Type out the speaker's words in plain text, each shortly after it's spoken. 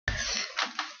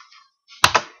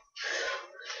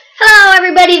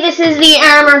everybody, this is the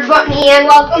Armored Bunny and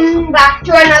welcome back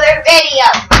to another video.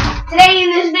 Today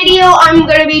in this video I'm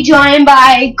going to be joined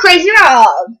by Crazy Rob.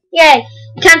 Yay,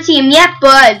 you can't see him yet,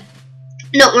 but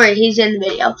don't worry, he's in the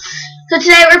video. So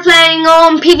today we're playing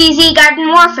PvZ Garden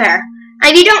Warfare.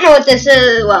 And if you don't know what this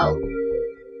is, well,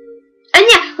 and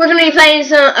yeah, we're going to be playing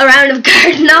a round of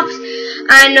Garden Ops.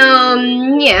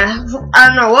 And yeah, I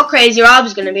don't know what Crazy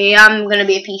Rob's going to be. I'm going to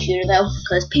be a pea shooter though,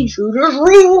 because pea shooters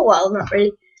rule. Well, not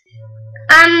really.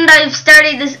 And I've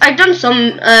started this. I've done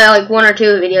some like 1 or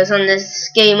 2 videos on this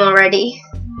game already.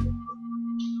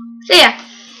 So yeah,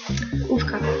 oof,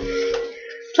 crap.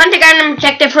 20 garden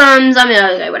objective from zombie,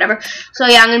 okay, whatever. So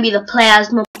yeah, I'm gonna be the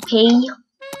plasma P.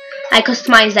 I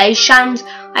customizations.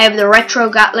 I have the retro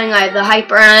gatling. I have the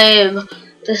hyper. And I have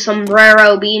the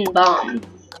sombrero bean bomb.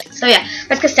 So yeah,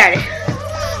 let's get started.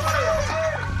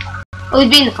 Oh, he's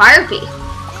being the fire P.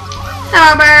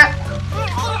 Hello, Bert.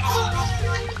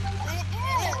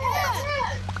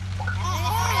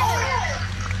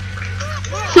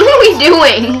 What are we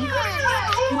doing?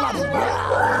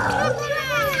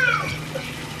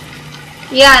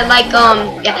 Yeah, like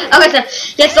yeah. Okay, so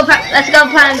let's go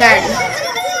plant garden.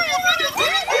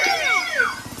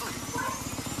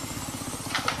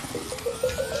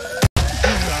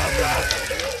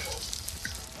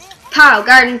 Pow,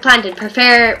 garden planted.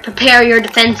 Prepare your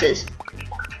defenses.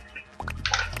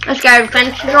 Let's get our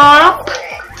defense drawn up.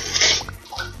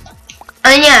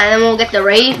 And yeah, then we'll get the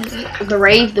wave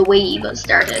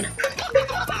started.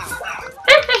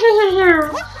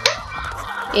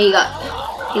 Yeah,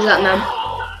 you got them.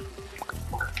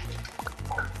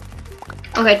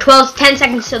 Okay, 10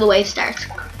 seconds till the wave starts.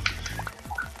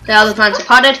 Okay, all the plants are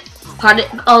potted,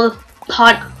 all the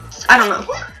pots, I don't know,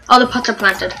 all the pots are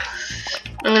planted.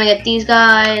 I'm gonna get these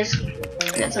guys,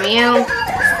 get some of you.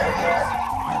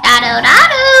 Dado.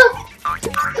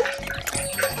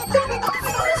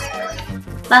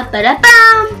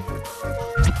 Ba-ba-da-bam!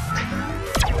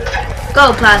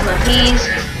 Go, plasma peas.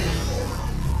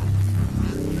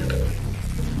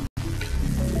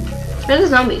 Where are the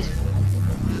zombies?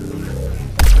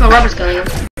 Oh, Robert's killing them.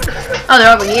 Oh,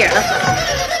 they're over here. That's all.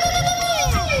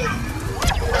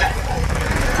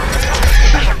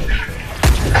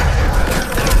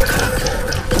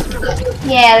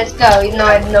 Yeah, let's go. Even though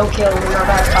I have no kills, I'm not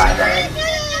about 5 right?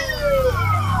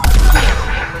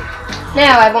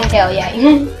 Now I won't kill yet.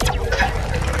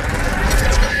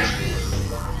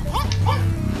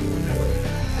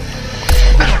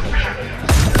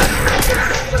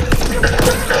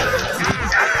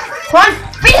 Come on,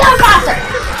 reload faster!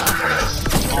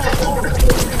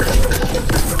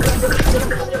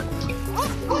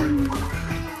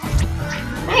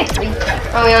 I have 3.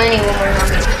 Oh, we only need 1 more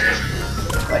zombie.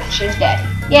 Which is dead.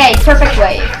 Yay, perfect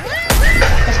wave.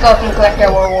 Let's go up and collect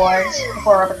our rewards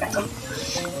before Robert gets them.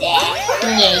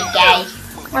 Yeah, guys.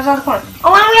 Where's all the coins?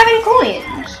 Oh, why don't we have any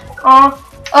coins?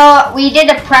 We did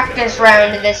a practice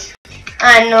round of this,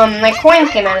 and my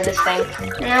coins came out of this thing.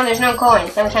 No, there's no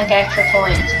coins, so we can't get extra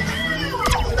coins.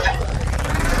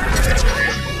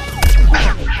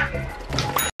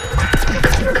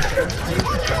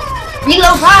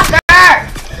 Reload faster!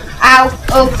 Ow!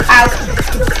 Oh! Ow!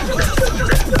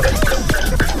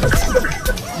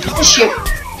 Just shoot.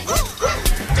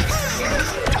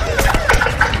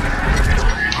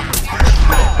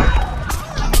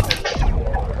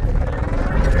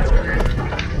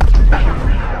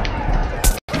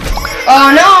 Oh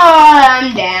no,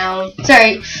 I'm down.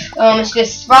 Sorry, it's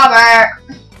just Robert.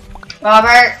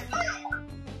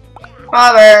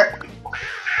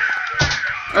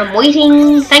 I'm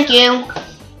waiting. Thank you.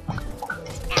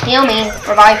 Heal me,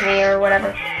 revive me, or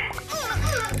whatever.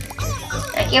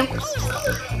 Thank you.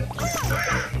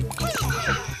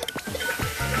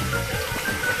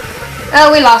 Oh,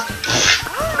 we lost.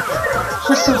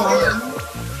 We're so bad.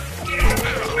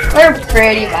 We're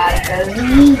pretty bad at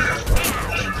this.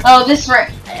 Oh, this right.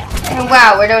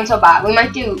 Wow, we're doing so bad. We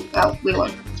might do. Oh, we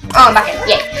won. Oh, I'm back in.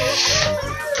 Yay.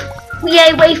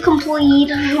 Yay, wave complete.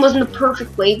 It wasn't a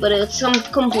perfect wave, but it's some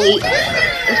complete.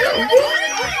 Let's go.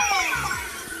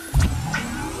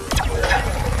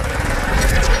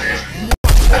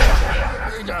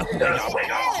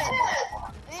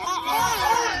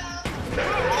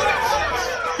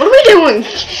 What are we doing?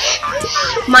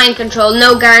 Mind control,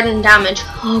 no garden damage.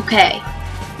 Okay.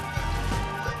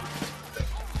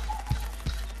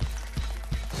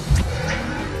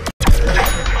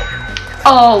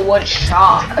 Oh, what a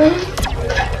shot.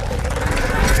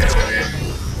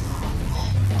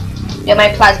 Get my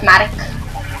plasmatic.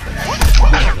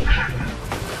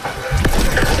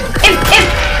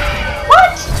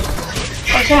 What?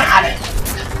 Oh, someone added.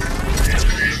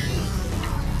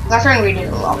 Last round we did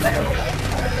a lot better.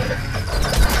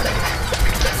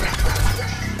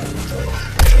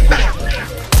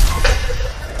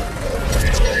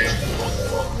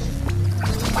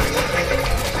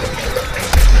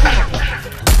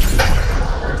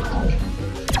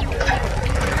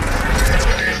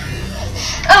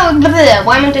 Oh,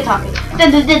 why am I talking?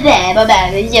 Jimmy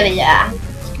Jones.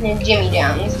 Jimmy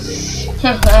Jones.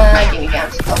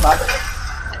 Oh fuck.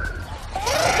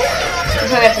 Let's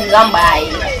go get some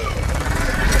zombies.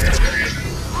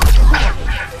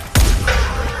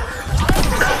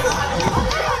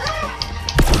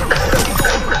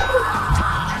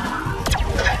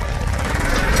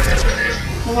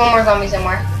 There's one more zombie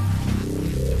somewhere.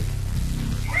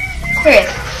 Here he is.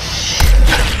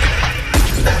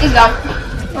 He's gone.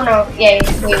 Oh no, yay,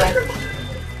 we win.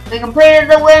 We completed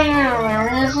the win.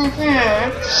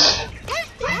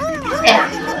 Yeah.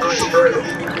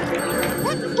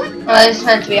 Well, this is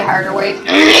meant to be a harder way.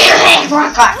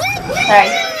 Sorry.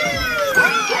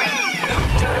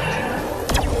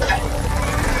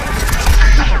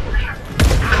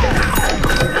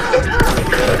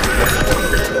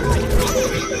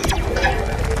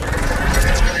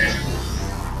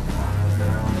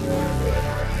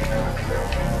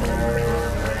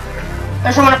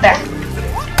 There's someone up there.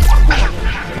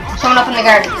 Someone up in the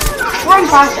garden. Run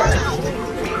faster.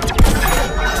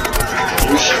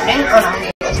 Are you shooting? Oh no.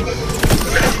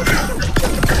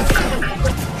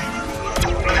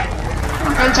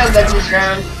 I'm so good this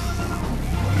round.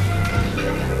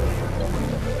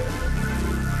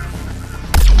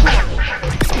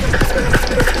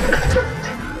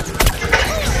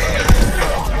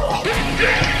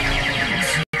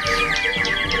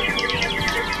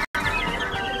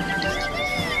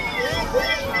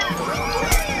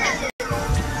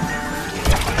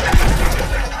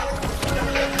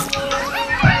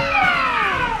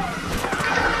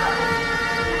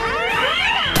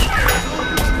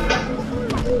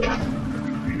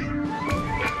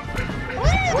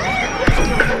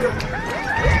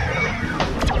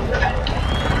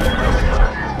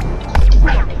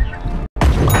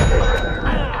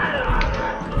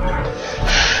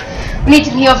 Need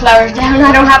some heal flowers down.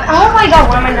 I don't have. Oh my god,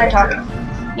 what am I not talking?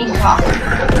 Need to talk.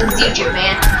 This is YouTube,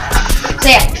 man. So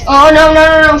yeah. Oh no, no,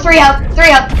 no, no. 3 health. 3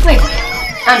 health. Please.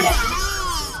 I'm dead.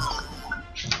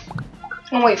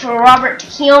 I'm wait for Robert to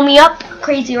heal me up.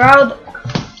 Crazy Rob.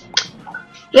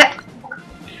 Yep.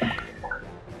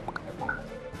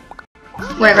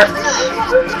 Whatever.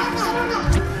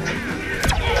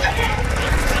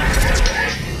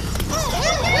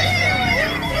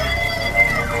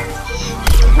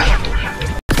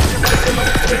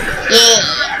 Yeah,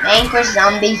 vanquish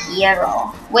zombie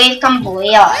hero. Wave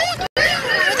complete.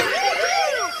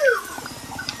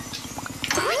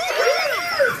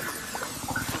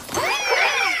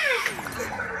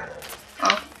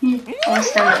 Oh, I'll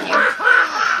stand on you.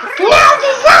 Now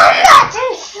the zombies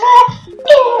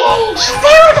engage.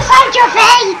 Still to fight your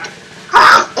fate.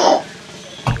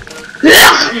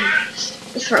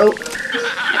 Throat.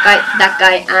 That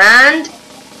guy, and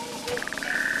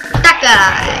that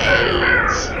guy.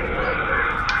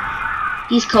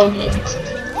 These cone heads.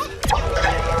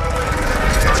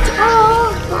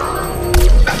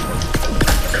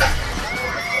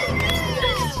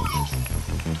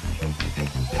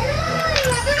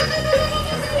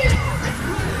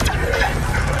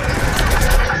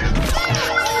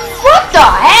 What the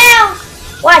hell?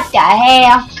 What the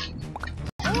hell?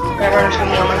 Everyone's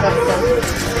gonna heal myself.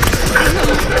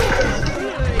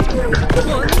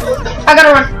 I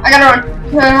gotta run. I gotta run.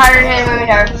 Higher than moving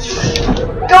tower.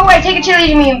 Go away, take a chili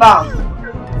to me and bomb.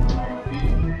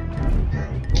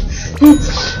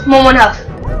 I'm on 1 health.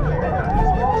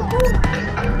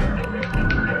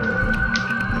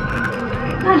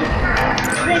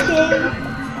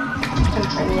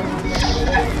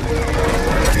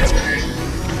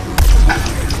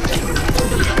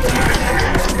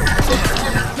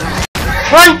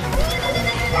 Run!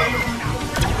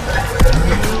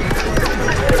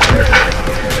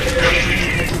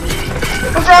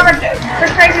 What's Robert do?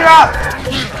 Where's Crazy Rob?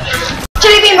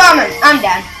 Chili bean bombers! I'm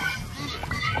dead.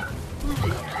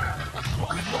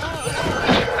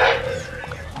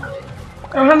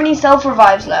 I don't have any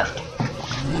self-revives left.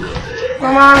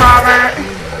 Come on, Robert.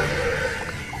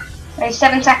 There's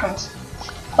 7 seconds.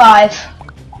 5,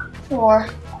 4.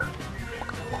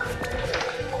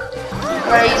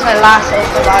 I'm gonna use my last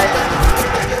self-revive.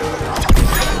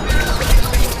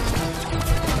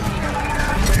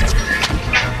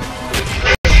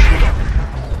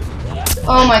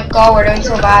 Oh my god, we're doing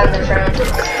so bad in this round.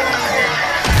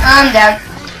 I'm down.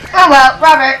 Oh well,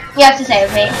 Robert, you have to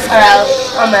save me, or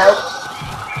else I'm out.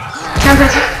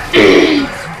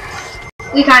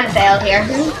 We kind of failed here. Okay,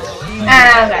 we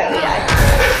died.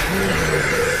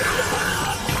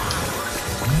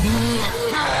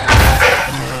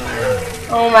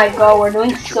 Oh my god, we're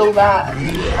doing so bad.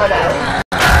 Oh no.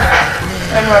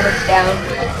 And Robert's down.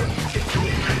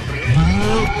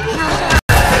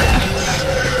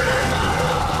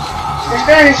 We're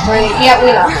gonna destroy it. Yeah,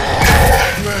 we lost.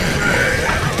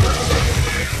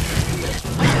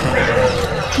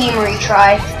 Team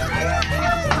retry.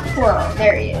 Whoa,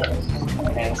 there he is.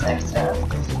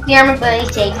 The armor buddy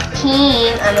takes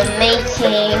team. I'm a mate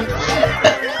team.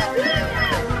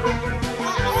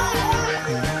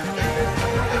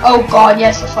 Oh god,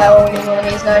 yes, the flower. We need one of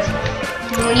these guys.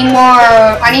 We need more.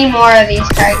 I need more of these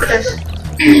characters.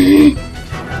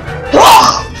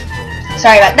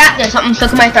 Sorry about that. There's something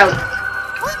stuck in my throat.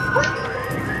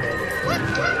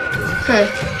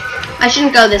 I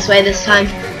shouldn't go this way this time.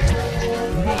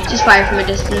 Just fire from a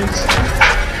distance.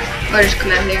 Or just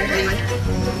come out here anyway.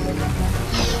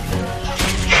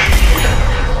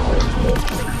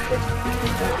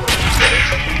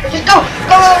 Just go!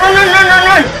 Go! Run! Run! Run! Run!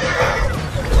 Run!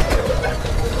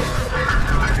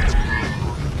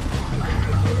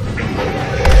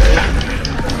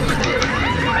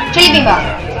 Shaving bomb.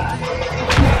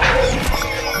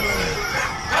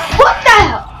 What the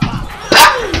hell?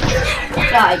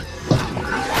 Died.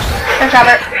 There's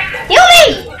Robert. Heal me!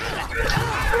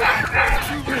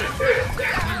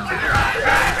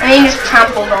 I mean, just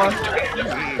trampled on.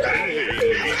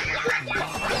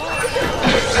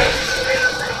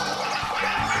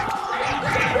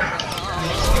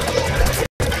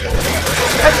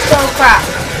 That's so crap.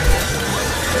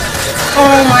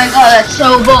 Oh my god, that's so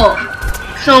bull.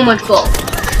 So much bull.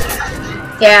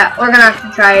 Yeah, we're gonna have to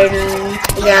try it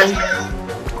again.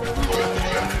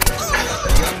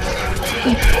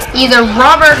 Either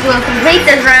Robert will complete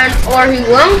this round or he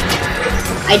won't.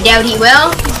 I doubt he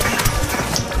will.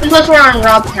 And plus we're on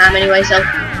Rob cam anyway, so.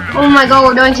 Oh my god,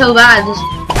 we're doing so bad.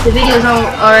 The video's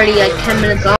already like 10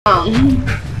 minutes long.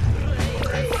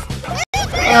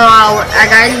 Oh, our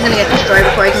guy's gonna get destroyed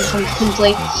before he can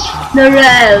complete the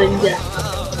round.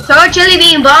 Throw a chili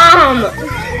bean bomb!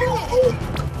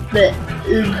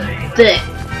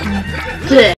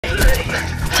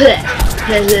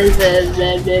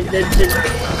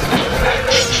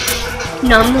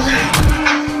 Nums.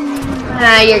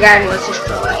 Your garden was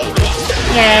destroyed.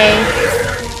 Yay.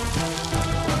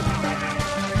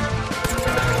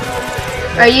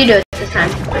 Or you do it this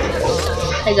time.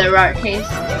 I got Robert chains.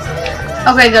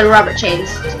 Okay, go to Robert chains.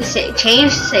 Save.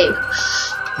 Change, save.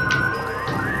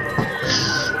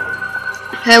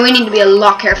 Okay, we need to be a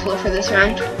lot careful for this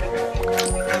round.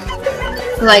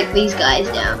 Like these guys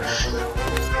down.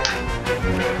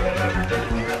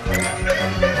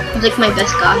 He's like my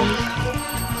best guy.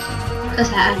 So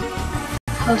sad.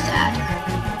 So sad.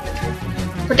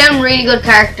 Put down really good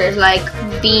characters like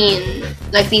Bean,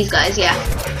 like these guys, yeah.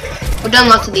 We've done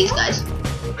lots of these guys.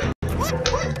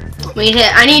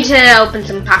 I need to open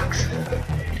some packs.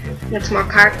 Get some more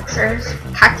characters.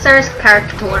 Characters.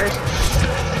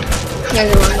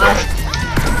 Here's one last.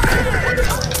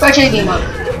 Go to the game mode.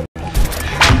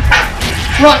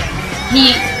 Run!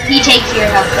 He takes your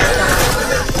health there.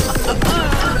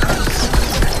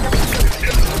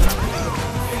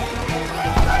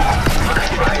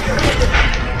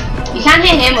 You can't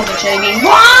hit him with a chili bean.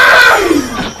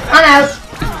 I'm out.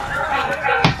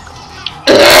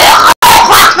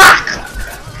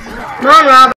 Come on,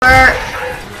 Robert.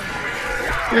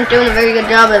 You're not doing a very good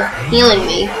job of healing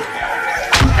me.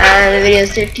 And the video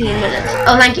is 13 minutes.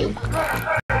 Oh, thank you.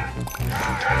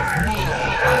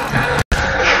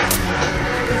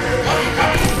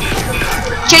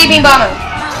 Chili bean bomber.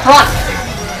 Come on.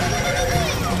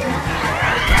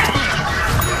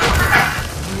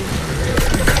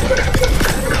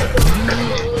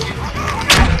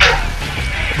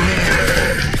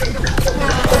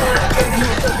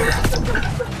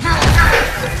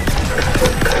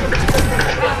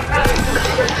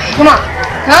 Come on.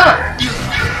 Come on.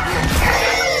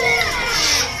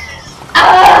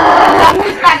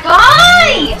 Who's that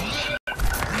guy?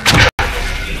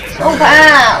 So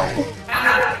bad.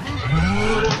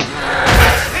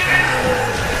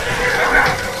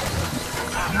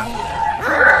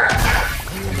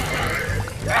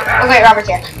 Okay, Robert's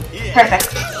here. Perfect.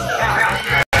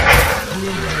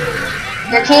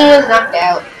 Your team was knocked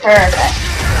out. Perfect.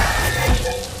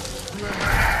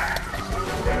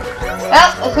 Well,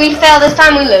 if we fail this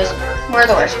time, we lose. We're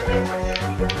the worst.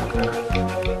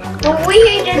 But we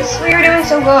were doing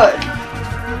so good.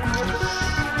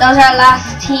 That was our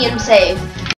last team save.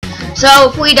 So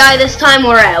if we die this time,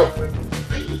 we're out.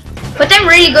 But then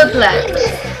really good plans.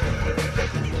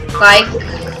 Like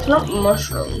It's not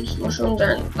mushrooms. Mushrooms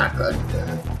aren't that good.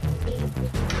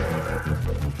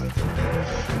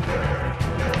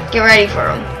 Get ready for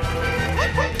them.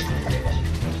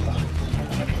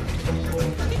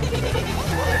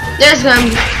 There's them.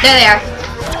 There they are.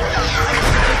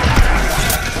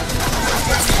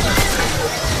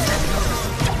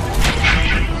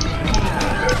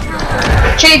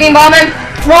 Chasing bombing.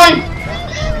 Run.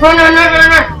 Run, run, run, run,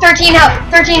 run. 13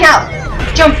 health. 13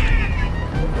 health. Jump.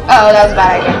 Uh oh, that was a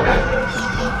bad idea.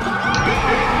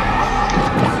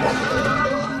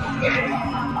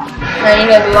 Man, he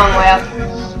goes a long way up.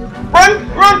 Run,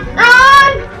 run,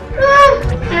 run!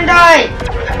 I'm gonna die.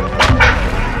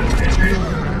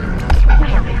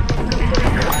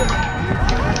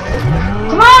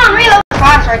 Come on, reload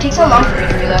faster. It takes so long for me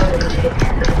to reload.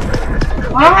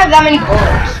 I don't have that many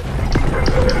bullets.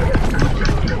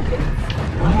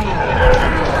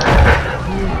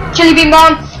 Chili bean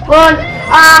bomb, run!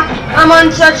 Ah, I'm on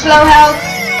such low health.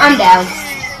 I'm down.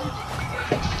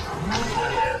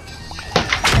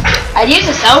 I'd use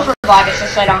a silver block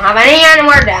since I don't have any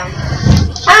anymore down.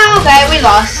 Oh, okay, we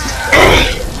lost.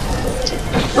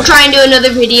 We'll try and do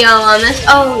another video on this.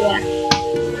 Oh yeah.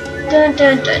 Dun,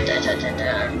 dun, dun, dun, dun, dun,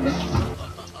 dun.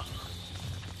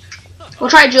 We'll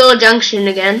try Jewel Junction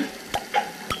again.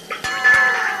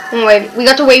 Oh wait, we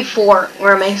got to wave 4.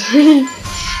 We're amazing.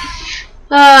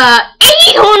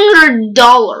 $800.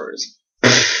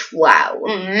 Wow,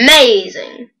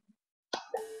 amazing.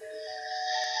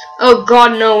 Oh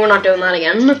god, no, we're not doing that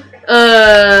again.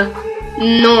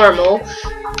 Normal.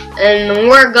 And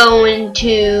we're going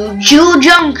to Jewel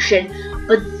Junction.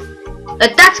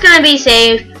 But that's gonna be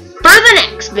saved for the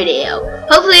next video.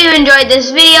 Hopefully you enjoyed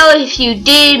this video. If you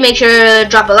did, make sure to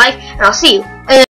drop a like, and I'll see you